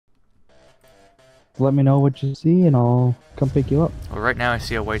let me know what you see, and I'll come pick you up. Well, right now I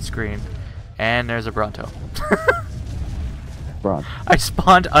see a white screen, and there's a Bronto. Bron. I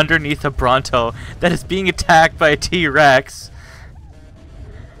spawned underneath a Bronto that is being attacked by a T-Rex.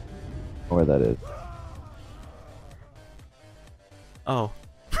 Where that is. Oh.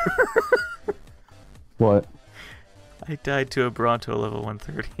 What? I died to a Bronto level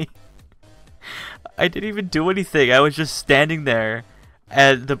 130. I didn't even do anything. I was just standing there,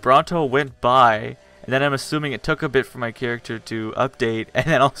 and the Bronto went by, and then I'm assuming it took a bit for my character to update, and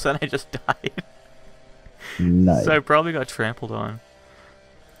then all of a sudden I just died. Nice. So I probably got trampled on.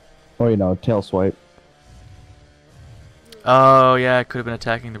 Or, you know, tail swipe. Oh, yeah, I could have been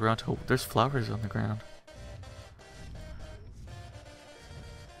attacking the Bronto. There's flowers on the ground.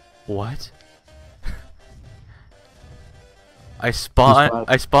 What? I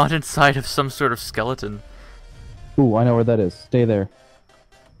spawned inside of some sort of skeleton. Ooh, I know where that is. Stay there.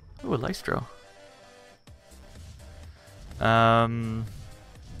 Ooh, a Lystro. I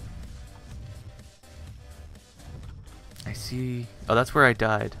see. Oh, that's where I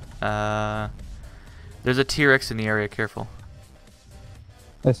died. There's a T-Rex in the area. Careful.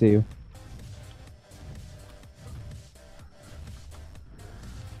 I see you.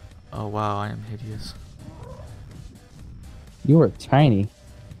 Oh wow, I am hideous. You were tiny.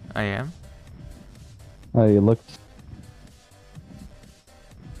 I am. Oh, you looked.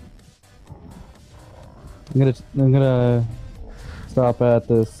 I'm gonna stop at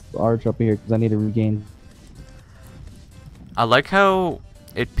this arch up here because I need to regain. I like how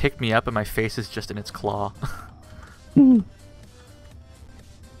it picked me up and my face is just in its claw. Oh,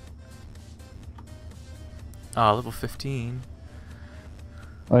 level 15.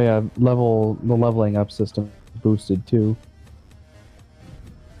 Oh yeah, the leveling up system boosted too.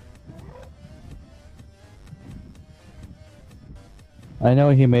 I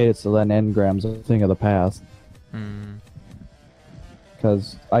know he made it so that engram's a thing of the past.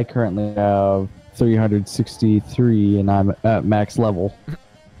 Because I currently have 363 and I'm at max level.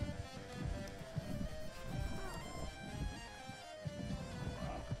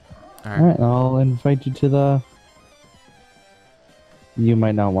 Alright, I'll invite you to the... You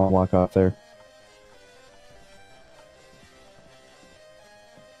might not want to walk off there.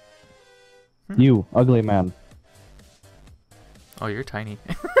 You, ugly man. Oh, you're tiny.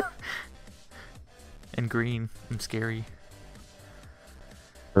 And green and scary.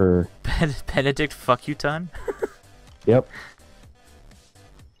 Benedict fuck you ton? Yep.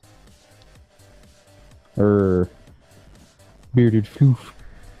 Bearded floof.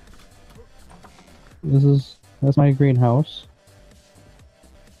 That's my greenhouse.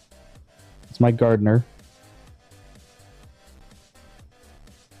 It's my gardener.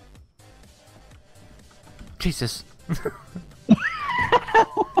 Jesus.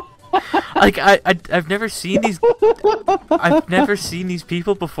 Like I've never seen these. I've never seen these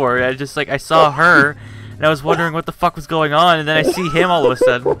people before. I just I saw her, and I was wondering what the fuck was going on, and then I see him all of a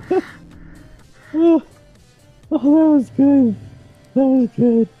sudden. Oh, that was good. That was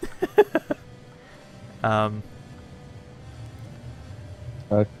good.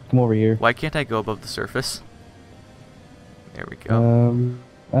 Come over here. Why can't I go above the surface? There we go.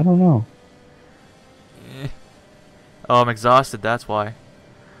 I don't know. Oh, I'm exhausted. That's why.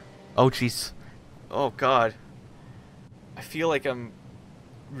 Oh, jeez. Oh, God. I feel like I'm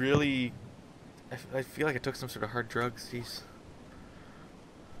really... I feel like I took some sort of hard drugs. Jeez.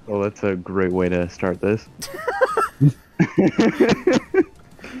 Oh, that's a great way to start this.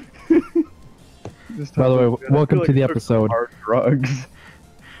 By the way, welcome to the episode. Hard drugs.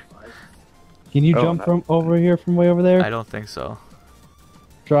 Can you jump from over here from way over there? I don't think so.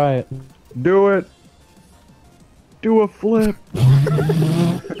 Try it. Do it. Do a flip.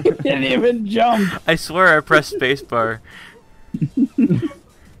 You didn't even jump. I swear I pressed spacebar.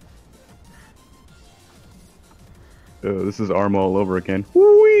 Oh, this is Arma all over again.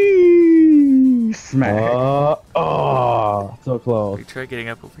 Whee! Smack. Oh, so close. We try getting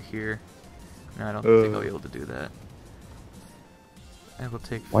up over here. No, I don't think I'll be able to do that. I will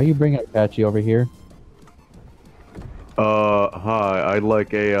take. Why are you bringing Apache over here? Hi. I'd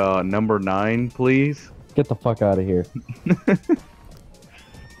like a number 9, please. Get the fuck out of here.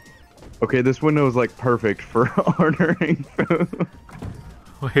 Okay, this window is like perfect for ordering food.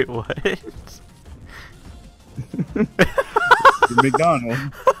 Wait, what?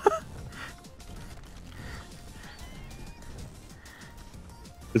 McDonald's.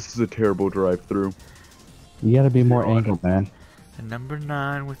 This is a terrible drive-through. You gotta be more angled, man. A number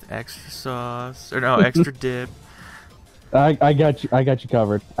 9 with extra sauce, or no, extra dip. I got you. I got you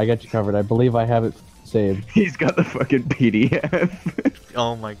covered. I got you covered. I believe I have it saved. He's got the fucking PDF.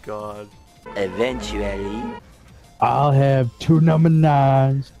 Oh my god. Eventually. I'll have 2 number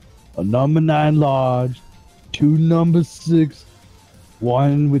 9s, a number 9 large, 2 number 6,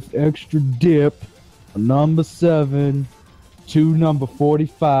 1 with extra dip, a number 7, 2 number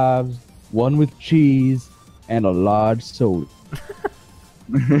 45s, 1 with cheese, and a large soda.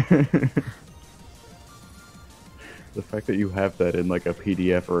 The fact that you have that in like a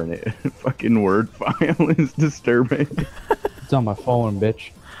PDF or a fucking Word file is disturbing. It's on my phone, bitch.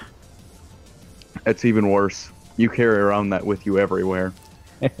 That's even worse. You carry around that with you everywhere.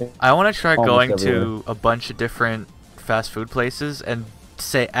 I want to try Almost going everywhere. to a bunch of different fast food places and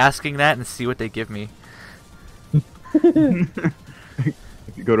asking that and see what they give me.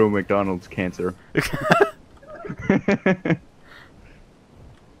 If you go to a McDonald's, cancer.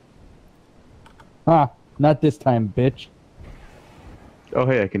 Ah, not this time, bitch. Oh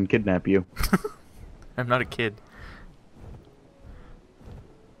hey, I can kidnap you. I'm not a kid.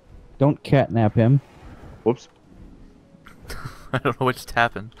 Don't catnap him. Whoops. I don't know what just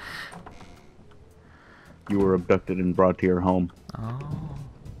happened. You were abducted and brought to your home. Oh.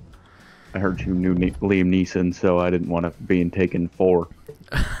 I heard you knew Liam Neeson, so I didn't want to be taken for.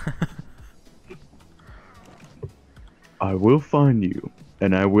 I will find you,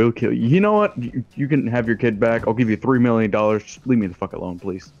 and I will kill you. You know what? You can have your kid back. I'll give you $3 million. Just leave me the fuck alone,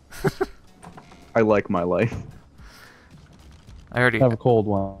 please. I like my life. I already Have a cold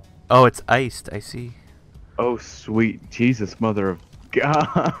one. Oh, it's iced. I see. Oh, sweet Jesus, mother of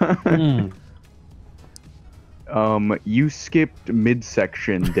God. Mm. You skipped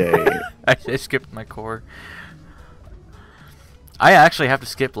midsection day. I skipped my core. I actually have to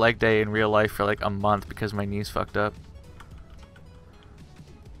skip leg day in real life for like a month because my knee's fucked up.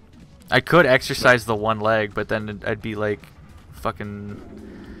 I could exercise the one leg, but then I'd be like fucking...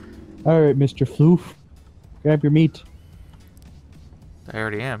 Alright, Mr. Floof. Grab your meat. I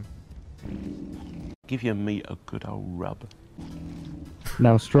already am. Give your meat a good old rub.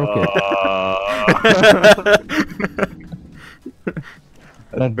 Now stroke it.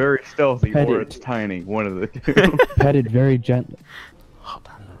 That's very stealthy, Pet or it. it's tiny. One of the two. Pet it very gently. Hot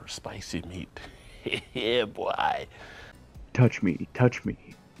or spicy meat. Yeah, boy. Touch me, touch me.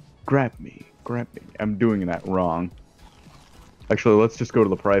 Grab me, grab me. I'm doing that wrong. Actually, let's just go to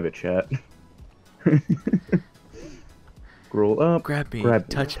the private chat. Scroll up. Grab me, grab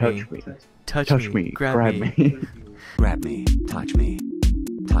touch me, me, touch touch me, me, grab me. Grab me, touch me,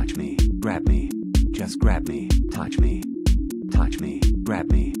 touch me, grab me, just grab me, touch me,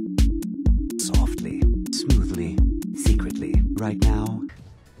 grab me. Softly, smoothly, secretly, right now.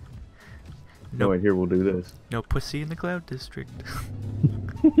 No, wait, here, we'll do this. No pussy in the Cloud District.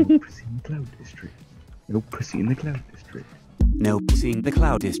 No pussy in the Cloud District. No pussy in the Cloud District. No pussy in the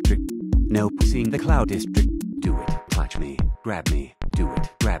Cloud District. No pussy in the Cloud District. Do it, touch me, grab me, do it,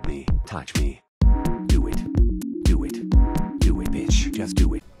 grab me, touch me. Do it, do it, do it, bitch, just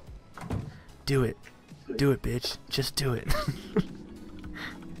do it. Do it. Do it, bitch. Just do it.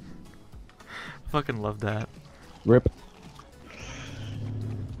 Fucking love that. Rip.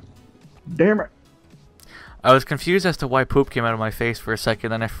 Damn it. I was confused as to why poop came out of my face for a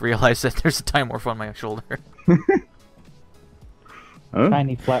second, then I realized that there's a Dimorph on my shoulder. Huh?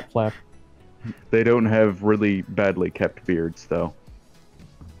 Tiny flap flap. They don't have really badly kept beards, though.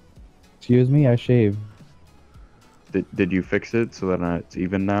 Excuse me, I shave. Did you fix it so that it's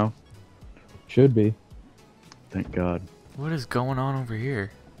even now? Should be. Thank God. What is going on over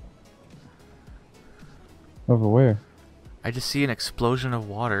here? Over where? I just see an explosion of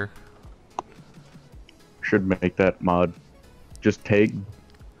water. Should make that mod. Just take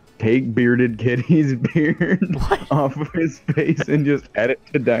bearded kitty's beard off of his face and just add it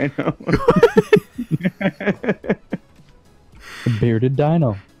to Dino. A bearded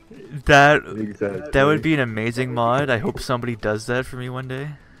dino. That Exactly. would be an amazing mod. I hope somebody does that for me one day.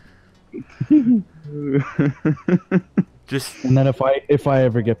 Just And then if I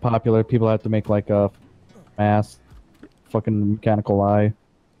ever get popular, people have to make like a mask, fucking mechanical eye.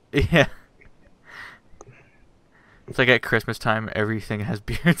 yeah. It's like at Christmas time, everything has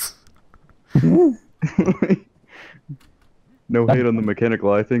beards. No hate on the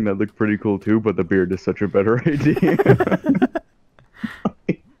mechanical eye thing. That looked pretty cool too, but the beard is such a better idea.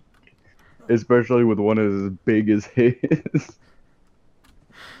 Especially with one as big as his.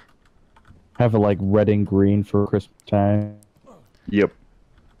 Have it like red and green for Christmas time. Yep.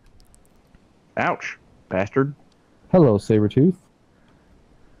 Ouch, bastard. Hello, Sabretooth.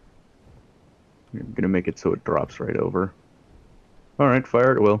 I'm gonna make it so it drops right over. Alright,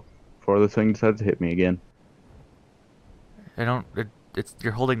 fire at will. Before this thing decides to hit me again. I don't. It's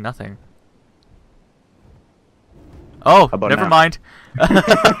you're holding nothing. Oh, about never now? mind.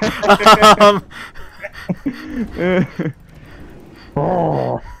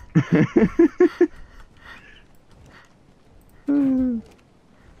 Oh,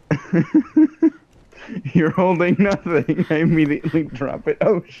 You're holding nothing. I immediately drop it.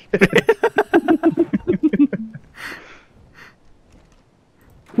 Oh shit.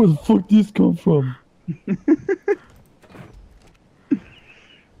 where the fuck did this come from?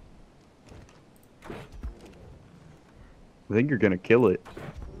 I think you're gonna kill it.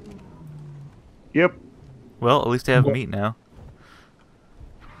 Yep. Well, at least I have meat now.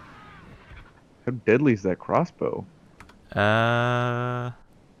 How deadly is that crossbow?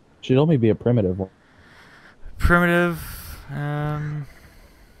 Should only be a primitive one. Primitive. Weapon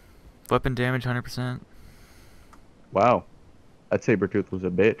damage 100%. Wow. That Sabertooth was a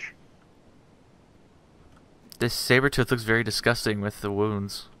bitch. This Sabertooth looks very disgusting with the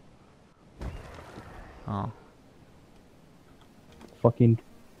wounds. Oh. Fucking.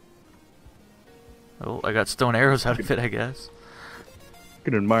 Oh, I got stone arrows out of it, I guess. You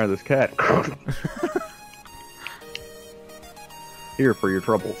can admire this cat. Here for your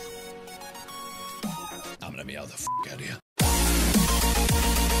troubles.